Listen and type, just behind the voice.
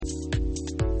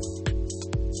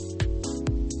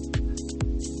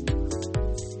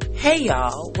Hey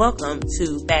y'all, welcome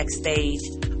to Backstage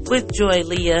with Joy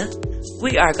Leah.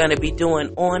 We are going to be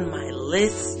doing On My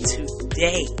List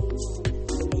today.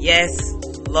 Yes,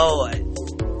 Lord.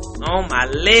 On my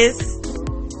list,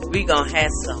 we going to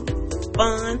have some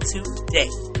fun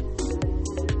today.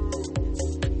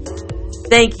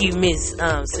 Thank you, Miss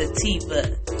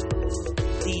Sativa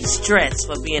De-Stress,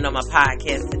 for being on my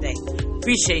podcast today.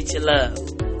 Appreciate your love.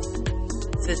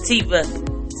 Sativa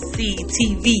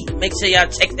CTV. Make sure y'all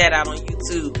check that out on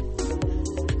YouTube.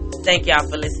 Thank y'all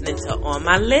for listening to On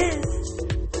My List.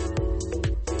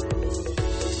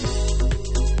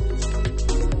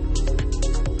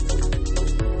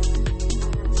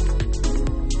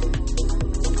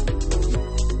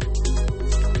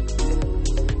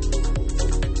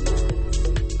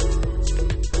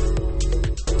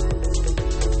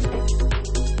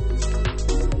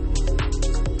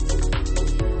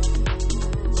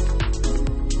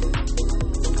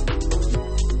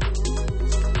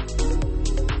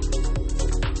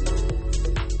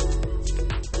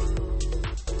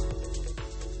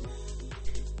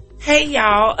 Hey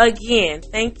y'all, again,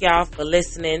 thank y'all for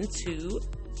listening to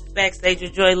Backstage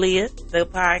with Joy Leah, the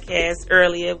podcast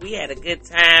earlier. We had a good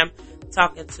time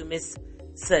talking to Miss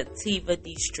Sativa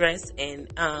De-Stress, and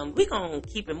we're going to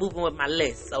keep it moving with my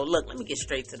list. So look, let me get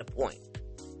straight to the point.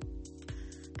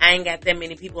 I ain't got that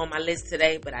many people on my list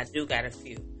today, but I do got a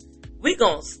few. We're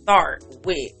going to start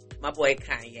with my boy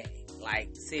Kanye.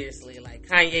 Like, seriously, like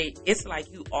Kanye, it's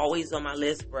like you always on my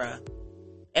list, bruh.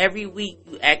 Every week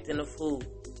you acting a fool.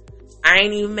 I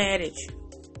ain't even mad at you.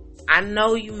 I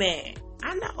know you mad.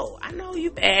 I know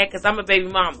you mad because I'm a baby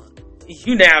mama.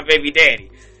 You now a baby daddy.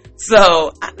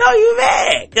 So, I know you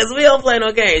mad because we don't play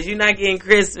no games. You're not getting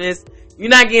Christmas.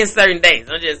 You're not getting certain days.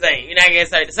 I'm just saying. You're not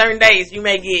getting certain days. You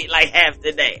may get like half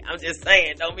the day. I'm just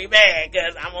saying. Don't be mad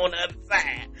because I'm on the other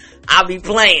side. I'll be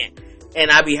playing and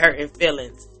I'll be hurting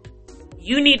feelings.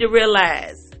 You need to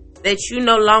realize that you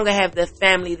no longer have the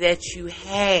family that you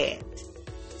had,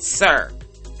 sir.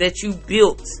 That you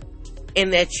built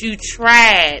and that you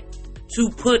tried to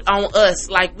put on us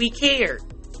like we cared.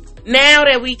 Now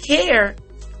that we care,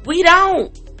 we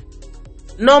don't.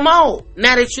 No more.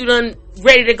 Now that you done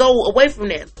ready to go away from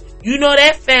them. You know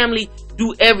that family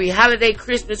do every holiday,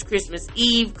 Christmas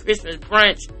Eve, Christmas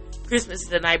brunch, Christmas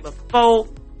the night before,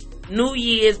 New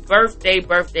Year's, birthday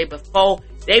before.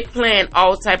 They plan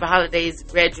all type of holidays,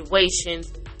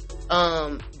 graduations,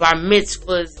 bar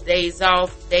mitzvahs, days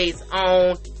off, days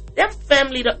on. Their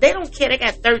family, they don't care. They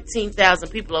got 13,000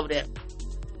 people over there.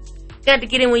 Got to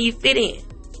get in when you fit in.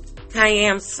 Kanye,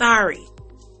 I'm sorry.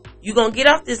 You gonna get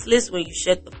off this list when you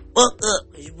shut the fuck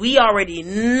up. Cause we already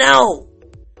know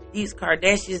these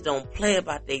Kardashians don't play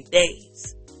about their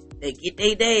days. They get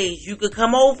their days. You could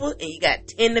come over and you got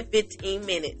 10 to 15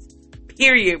 minutes.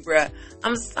 Period, bruh.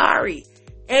 I'm sorry.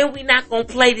 And we not gonna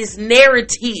play this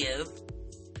narrative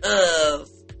of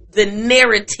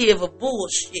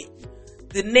bullshit.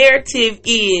 The narrative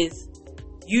is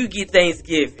you get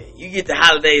Thanksgiving. You get the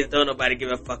holidays, don't nobody give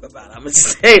a fuck about. I'm going to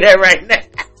just say that right now.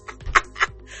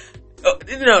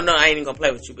 No, I ain't even going to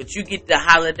play with you. But you get the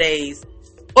holidays.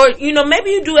 Or,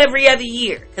 maybe you do every other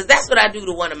year. Because that's what I do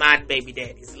to one of my baby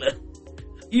daddies. Look,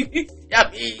 you're going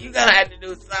to have to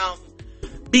do something.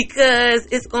 Because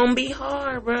it's going to be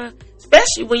hard, bruh.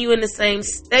 Especially when you're in the same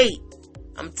state.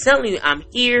 I'm telling you, I'm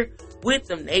here with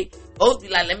them. They both be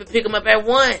like, let me pick them up at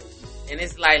 1. And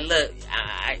it's like, look,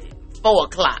 4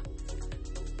 o'clock.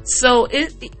 So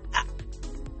the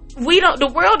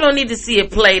world don't need to see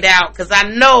it played out because I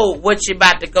know what you're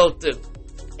about to go through,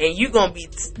 and you gonna be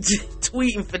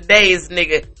tweeting for days,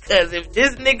 nigga. Because if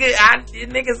these niggas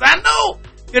I know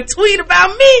can tweet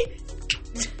about me,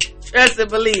 trust and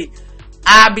believe,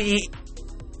 I'll be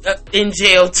in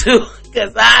jail too.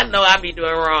 Because I know I be doing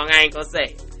wrong. I ain't gonna say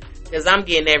it. Because I'm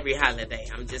getting every holiday.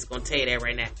 I'm just gonna tell you that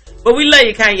right now. But we love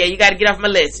you, Kanye. You gotta get off my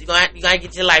list. You gotta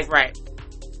get your life right.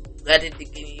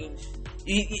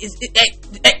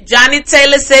 Johnny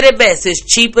Taylor said it best. It's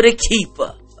cheaper to keep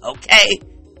her. Okay?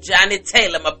 Johnny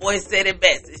Taylor, my boy, said it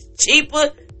best. It's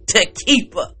cheaper to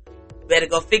keep her. Better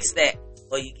go fix that,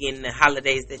 or you getting the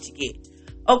holidays that you get.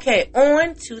 Okay,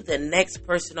 on to the next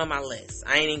person on my list.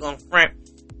 I ain't even gonna front.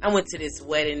 I went to this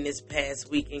wedding this past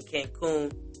week in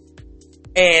Cancun,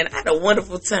 and I had a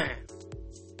wonderful time.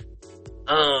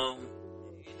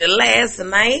 The last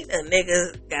night, a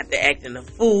nigga got to acting a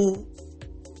fool.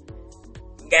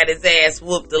 Got his ass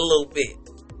whooped a little bit.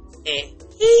 And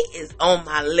he is on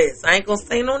my list. I ain't gonna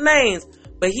say no names,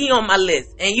 but he on my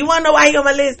list. And you wanna know why he on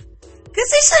my list?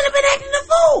 Cause he shouldn't have been acting a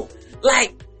fool.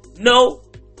 Like, no,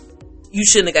 you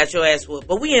shouldn't have got your ass whooped.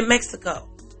 But we in Mexico.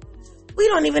 We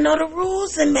don't even know the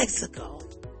rules in Mexico.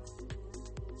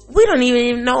 we don't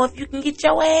even know if you can get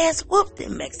your ass whooped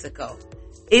in Mexico.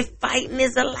 If fighting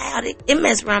is allowed, it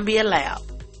mess around be allowed.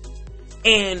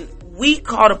 And we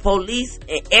call the police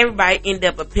and everybody end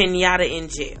up a pinata in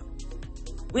jail.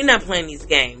 We're not playing these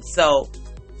games. So,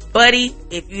 buddy,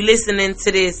 if you listening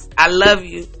to this, I love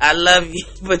you,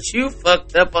 but you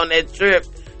fucked up on that trip.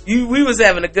 We was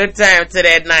having a good time to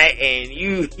that night, and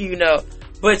you know,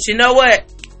 but you know what?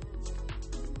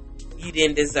 You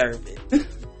didn't deserve it.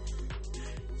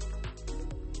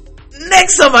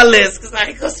 Next on my list, because I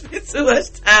ain't gonna spend too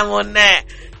much time on that,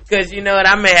 because you know what?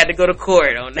 I may have to go to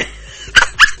court on that.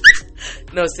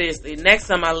 No, seriously. Next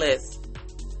on my list,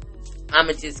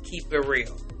 I'ma just keep it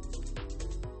real.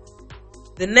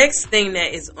 The next thing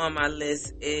that is on my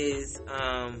list is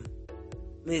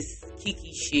Miss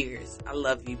Kiki Shears. I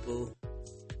love you, boo.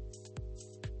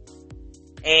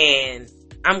 And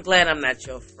I'm glad I'm not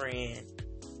your friend.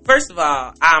 First of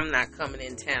all, I'm not coming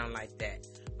in town like that.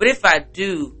 But if I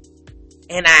do,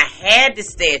 and I had to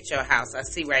stay at your house, I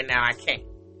see right now I can't.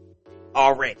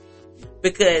 Already.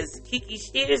 Because Kiki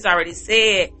Shears already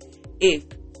said, if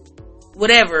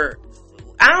whatever,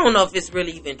 I don't know if it's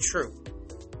really even true.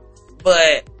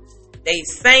 But they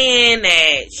saying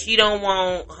that she don't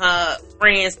want her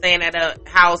friend staying at her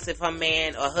house if her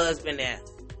man or husband there.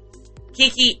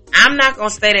 Kiki, I'm not going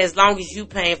to stay there as long as you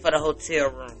paying for the hotel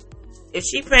room. If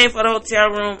she paying for the hotel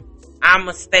room, I'm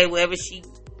going to stay wherever she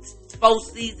 4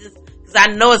 seasons. Because I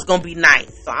know it's going to be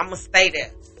nice. So I'm going to stay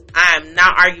there. I am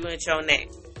not arguing with you on that.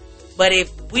 But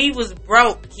if we was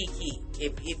broke, Kiki,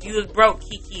 if you was broke,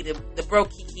 Kiki, the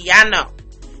broke Kiki I know,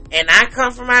 and I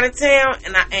come from out of town,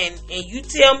 and you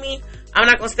tell me I'm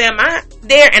not going to stay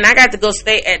there, and I got to go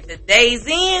stay at the Days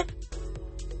Inn,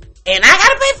 and I got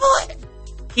to pay for it,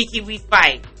 Kiki, we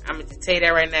fight. I'm going to tell you that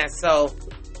right now. So,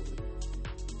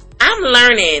 I'm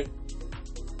learning,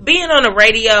 being on the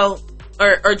radio,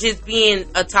 or just being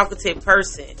a talkative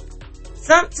person,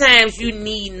 sometimes you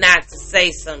need not to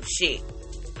say some shit.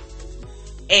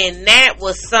 And that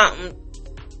was something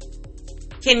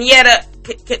Kiera,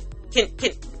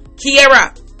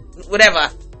 whatever,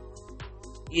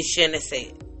 you shouldn't have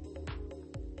said.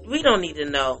 We don't need to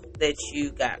know that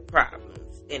you got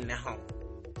problems in the home,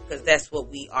 because that's what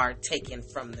we are taking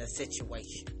from the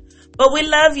situation. But we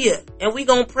love you, and we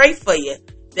gonna pray for you.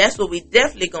 That's what we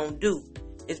definitely gonna do,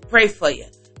 is pray for you.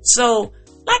 So,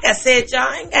 like I said, y'all,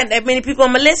 I ain't got that many people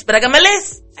on my list, but I got my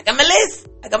list. I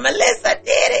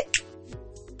did it.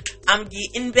 I'm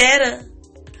getting better.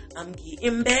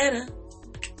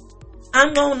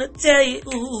 I'm gonna tell you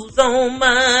who's on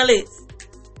my list.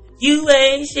 You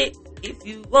ain't shit if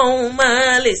you on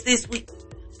my list this week.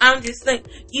 I'm just saying,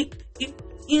 you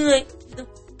ain't,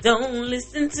 don't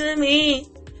listen to me.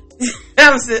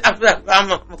 I'm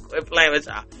gonna quit playing with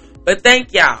y'all. But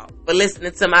thank y'all for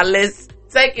listening to my list.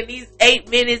 Taking these 8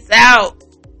 minutes out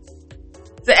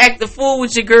to act a fool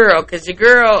with your girl, cause your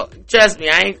girl, trust me,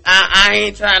 I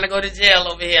ain't trying to go to jail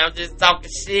over here. I'm just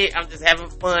talking shit. I'm just having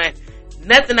fun.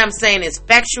 Nothing I'm saying is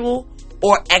factual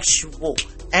or actual.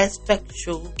 As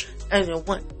factual as the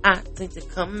one I think to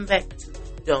come back to.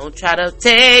 Don't try to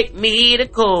take me to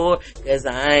court, cause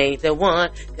I ain't the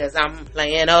one, cause I'm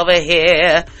playing over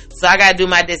here. So I gotta do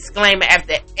my disclaimer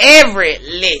after every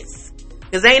list,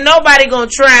 cause ain't nobody gonna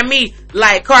try me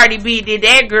like Cardi B did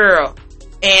that girl.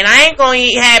 And I ain't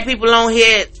gonna have people on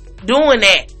here doing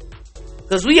that,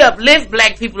 cause we uplift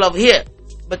black people over here.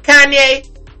 But Kanye,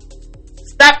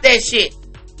 stop that shit.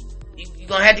 You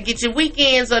gonna have to get your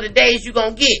weekends or the days you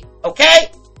gonna get, okay?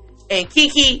 And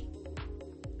Kiki,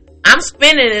 I'm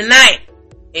spending the night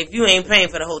if you ain't paying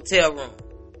for the hotel room.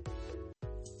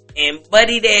 And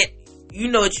buddy, that you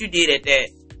know what you did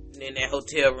in that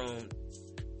hotel room.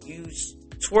 You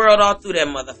twirled all through that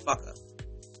motherfucker.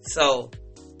 So,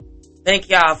 thank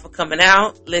y'all for coming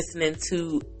out, listening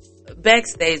to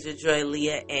Backstage with Joy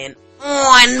Leah, and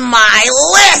on my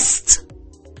list.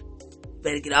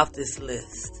 Better get off this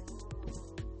list,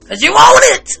 cause you want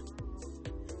it.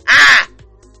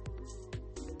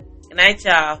 Good night,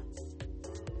 y'all.